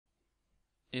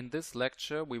In this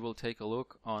lecture we will take a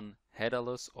look on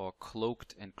headerless or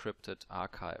cloaked encrypted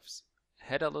archives.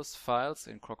 Headerless files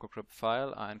in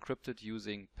CrococryptFile are encrypted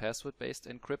using password-based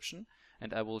encryption,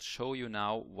 and I will show you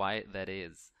now why that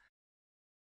is.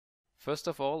 First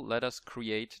of all, let us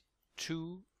create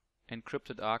two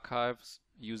encrypted archives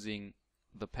using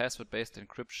the password-based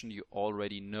encryption you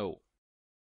already know.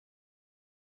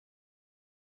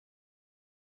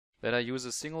 That I use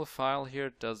a single file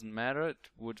here doesn't matter. It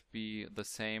would be the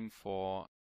same for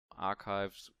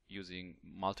archives using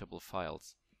multiple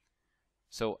files.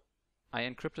 So I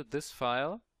encrypted this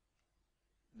file,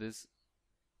 this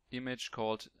image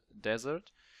called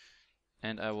desert,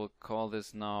 and I will call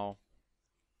this now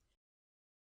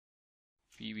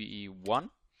VBE1,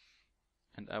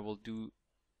 and I will do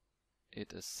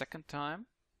it a second time.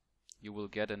 You will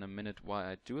get in a minute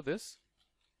why I do this.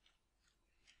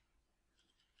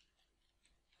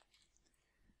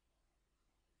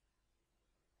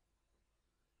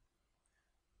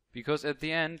 Because at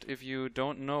the end, if you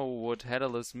don't know what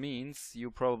headerless means,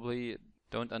 you probably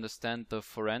don't understand the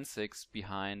forensics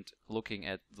behind looking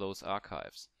at those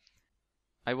archives.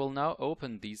 I will now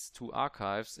open these two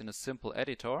archives in a simple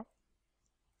editor.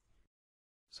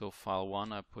 So file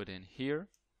 1 I put in here,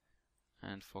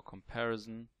 and for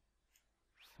comparison,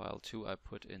 file 2 I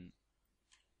put in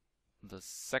the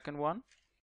second one.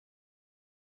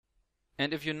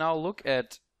 And if you now look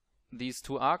at these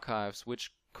two archives,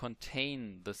 which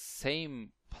contain the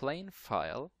same plain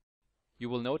file, you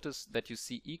will notice that you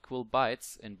see equal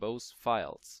bytes in both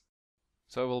files.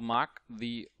 So I will mark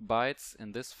the bytes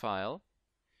in this file.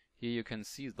 Here you can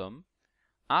see them.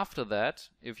 After that,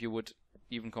 if you would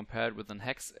even compare it with an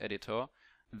hex editor,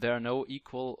 there are no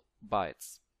equal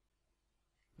bytes.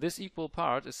 This equal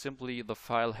part is simply the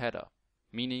file header,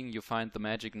 meaning you find the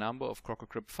magic number of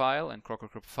CrococryptFile, and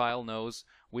CrococryptFile knows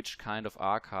which kind of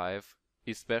archive,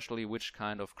 especially which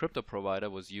kind of crypto provider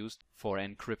was used for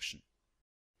encryption.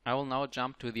 I will now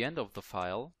jump to the end of the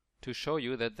file to show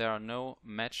you that there are no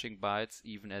matching bytes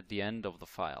even at the end of the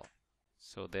file.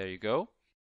 So there you go.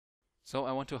 So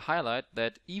I want to highlight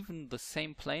that even the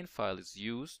same plain file is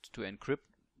used to encrypt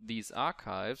these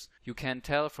archives. You can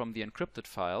tell from the encrypted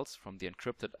files, from the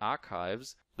encrypted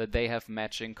archives, that they have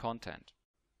matching content.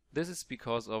 This is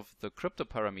because of the crypto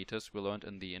parameters we learned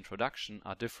in the introduction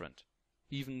are different.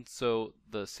 Even so,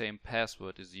 the same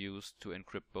password is used to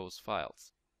encrypt both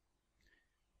files.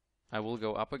 I will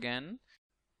go up again.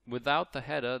 Without the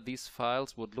header, these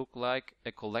files would look like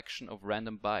a collection of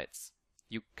random bytes.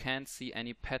 You can't see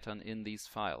any pattern in these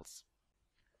files.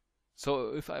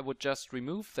 So if I would just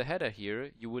remove the header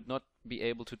here, you would not be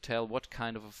able to tell what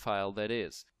kind of a file that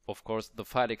is. Of course, the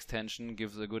file extension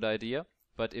gives a good idea,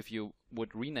 but if you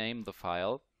would rename the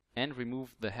file and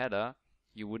remove the header,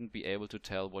 you wouldn't be able to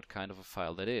tell what kind of a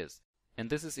file that is. And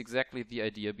this is exactly the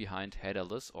idea behind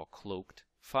headerless or cloaked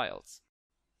files.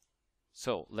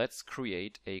 So let's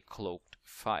create a cloaked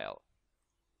file.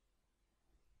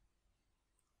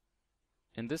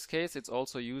 In this case, it's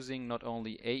also using not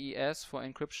only AES for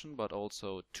encryption, but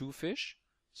also two-fish.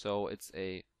 So it's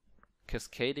a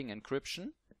cascading encryption.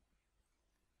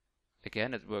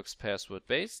 Again, it works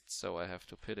password-based, so I have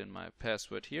to put in my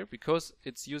password here. Because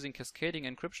it's using cascading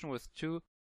encryption with two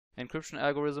encryption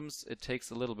algorithms, it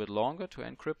takes a little bit longer to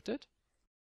encrypt it.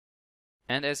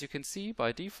 And as you can see,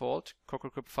 by default,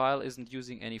 CrococryptFile isn't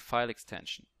using any file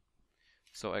extension.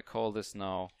 So I call this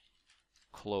now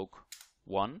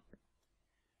cloak1.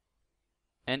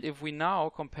 And if we now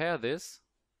compare this,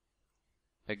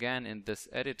 again in this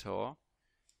editor,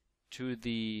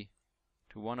 to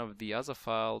one of the other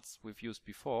files we've used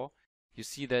before, you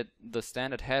see that the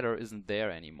standard header isn't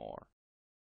there anymore.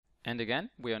 And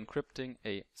again, we are encrypting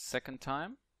a second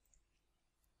time.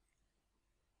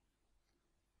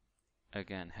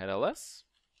 Again, headerless.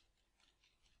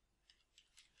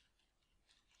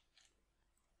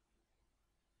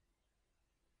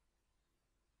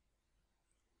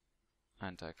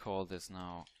 And I call this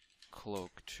now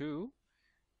cloak2.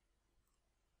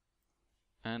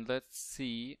 And let's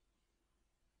see.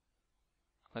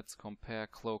 Let's compare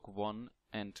cloak1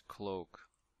 and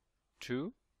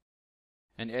cloak2.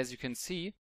 And as you can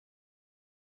see,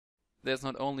 there's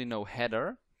not only no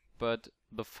header, but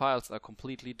the files are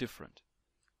completely different.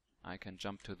 I can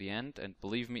jump to the end, and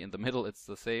believe me, in the middle it's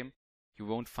the same. You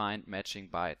won't find matching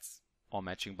bytes, or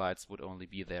matching bytes would only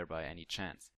be there by any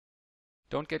chance.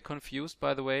 Don't get confused,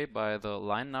 by the way, by the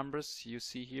line numbers you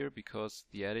see here, because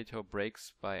the editor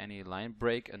breaks by any line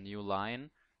break a new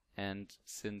line, and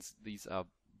since these are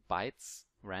bytes,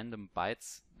 random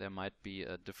bytes, there might be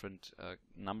a different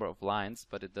number of lines,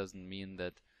 but it doesn't mean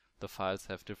that the files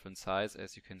have different size.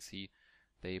 As you can see,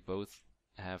 they both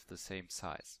have the same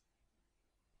size.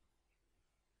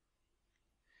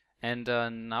 And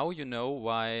now you know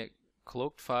why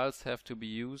cloaked files have to be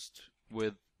used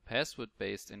with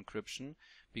password-based encryption,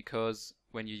 because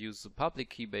when you use the public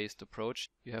key-based approach,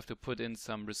 you have to put in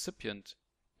some recipient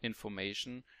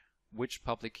information, which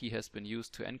public key has been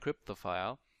used to encrypt the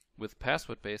file. With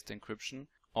password-based encryption,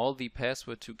 all the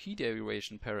password to key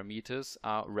derivation parameters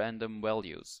are random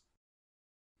values.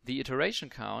 The iteration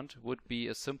count would be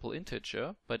a simple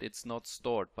integer, but it's not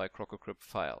stored by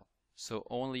CrococryptFile. So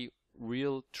only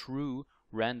real, true,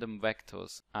 random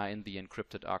vectors are in the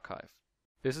encrypted archive.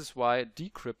 This is why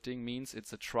decrypting means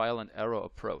it's a trial and error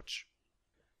approach.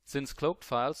 Since cloaked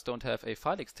files don't have a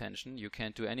file extension, you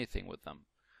can't do anything with them.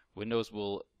 Windows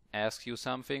will ask you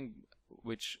something,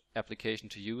 which application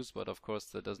to use, but of course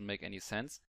that doesn't make any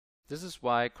sense. This is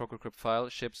why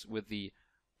CrococryptFile ships with the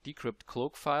decrypt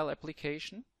cloak file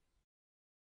application.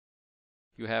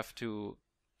 You have to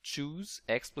choose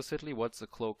explicitly what's a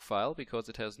cloak file because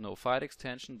it has no file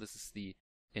extension. This is the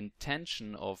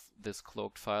intention of this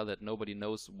cloaked file, that nobody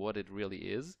knows what it really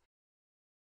is.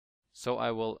 So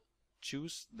I will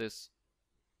choose this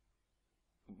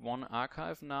one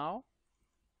archive now,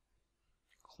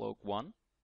 cloak 1.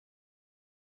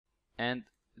 And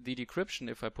the decryption,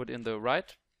 if I put in the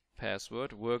right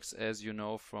password, works as you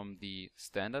know from the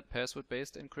standard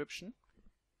password-based encryption.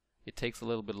 It takes a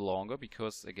little bit longer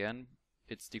because, again,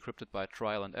 it's decrypted by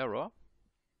trial and error.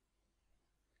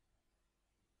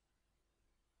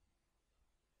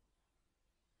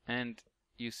 And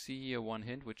you see here one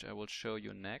hint, which I will show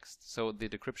you next. So the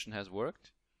decryption has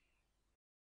worked.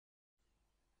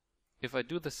 If I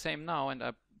do the same now and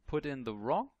I put in the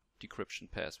wrong decryption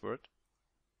password,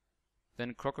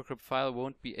 then CrococryptFile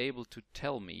won't be able to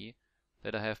tell me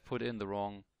that I have put in the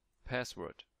wrong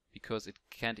password, because it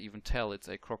can't even tell it's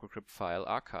a CrococryptFile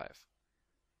archive.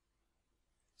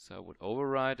 So I would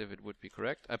override if it would be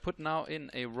correct. I put now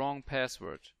in a wrong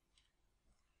password.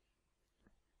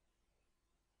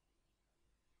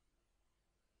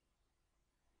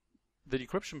 The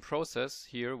decryption process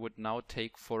here would now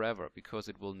take forever because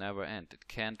it will never end. It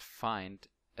can't find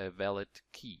a valid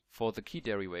key for the key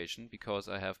derivation because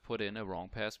I have put in a wrong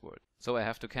password. So I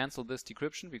have to cancel this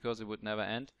decryption because it would never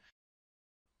end.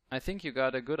 I think you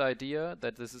got a good idea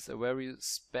that this is a very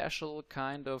special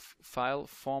kind of file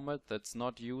format that's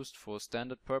not used for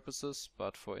standard purposes,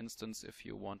 but for instance, if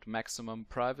you want maximum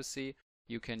privacy,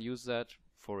 you can use that.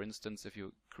 For instance, if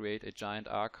you create a giant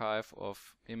archive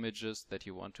of images that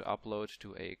you want to upload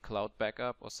to a cloud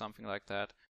backup or something like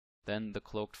that, then the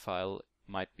cloaked file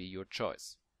might be your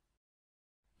choice.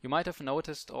 You might have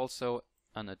noticed also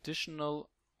an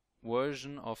additional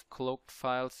version of cloaked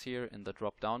files here in the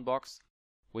drop-down box,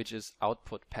 which is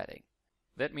output padding.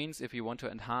 That means if you want to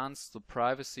enhance the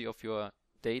privacy of your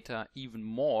data even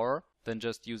more than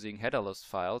just using headerless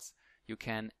files, you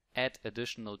can add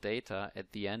additional data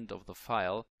at the end of the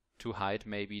file to hide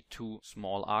maybe two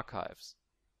small archives.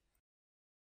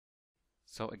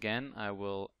 So again, I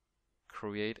will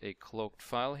create a cloaked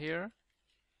file here.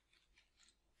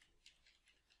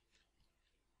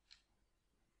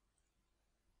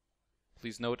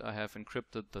 Please note I have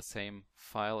encrypted the same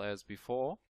file as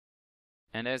before.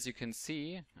 And as you can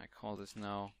see, I call this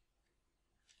now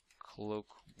cloak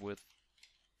with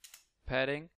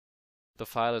padding. The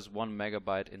file is 1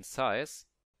 megabyte in size,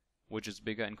 which is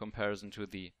bigger in comparison to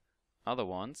the other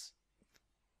ones.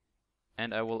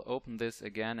 And I will open this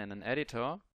again in an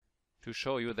editor to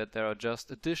show you that there are just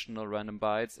additional random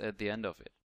bytes at the end of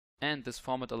it. And this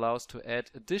format allows to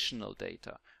add additional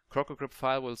data.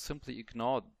 CrococryptFile will simply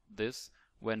ignore this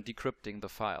when decrypting the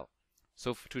file.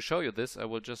 So to show you this, I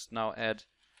will just now add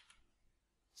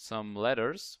some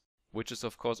letters, which is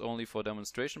of course only for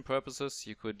demonstration purposes.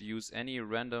 You could use any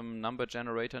random number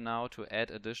generator now to add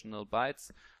additional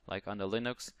bytes, like under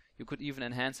Linux. You could even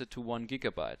enhance it to 1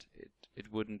 gigabyte.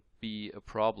 It wouldn't be a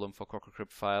problem for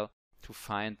CrococryptFile to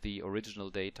find the original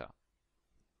data.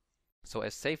 So I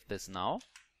save this now,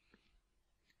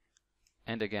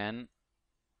 and again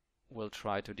we'll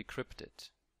try to decrypt it.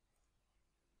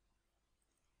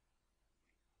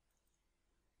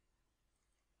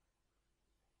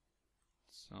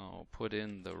 So put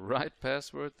in the right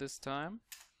password this time.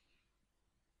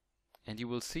 And you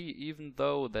will see, even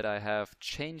though that I have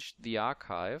changed the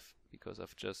archive, because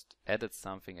I've just added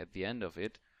something at the end of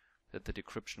it, that the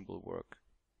decryption will work.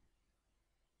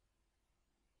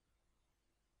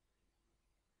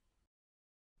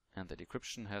 And the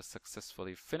decryption has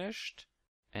successfully finished.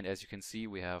 And as you can see,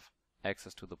 we have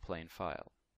access to the plain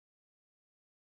file.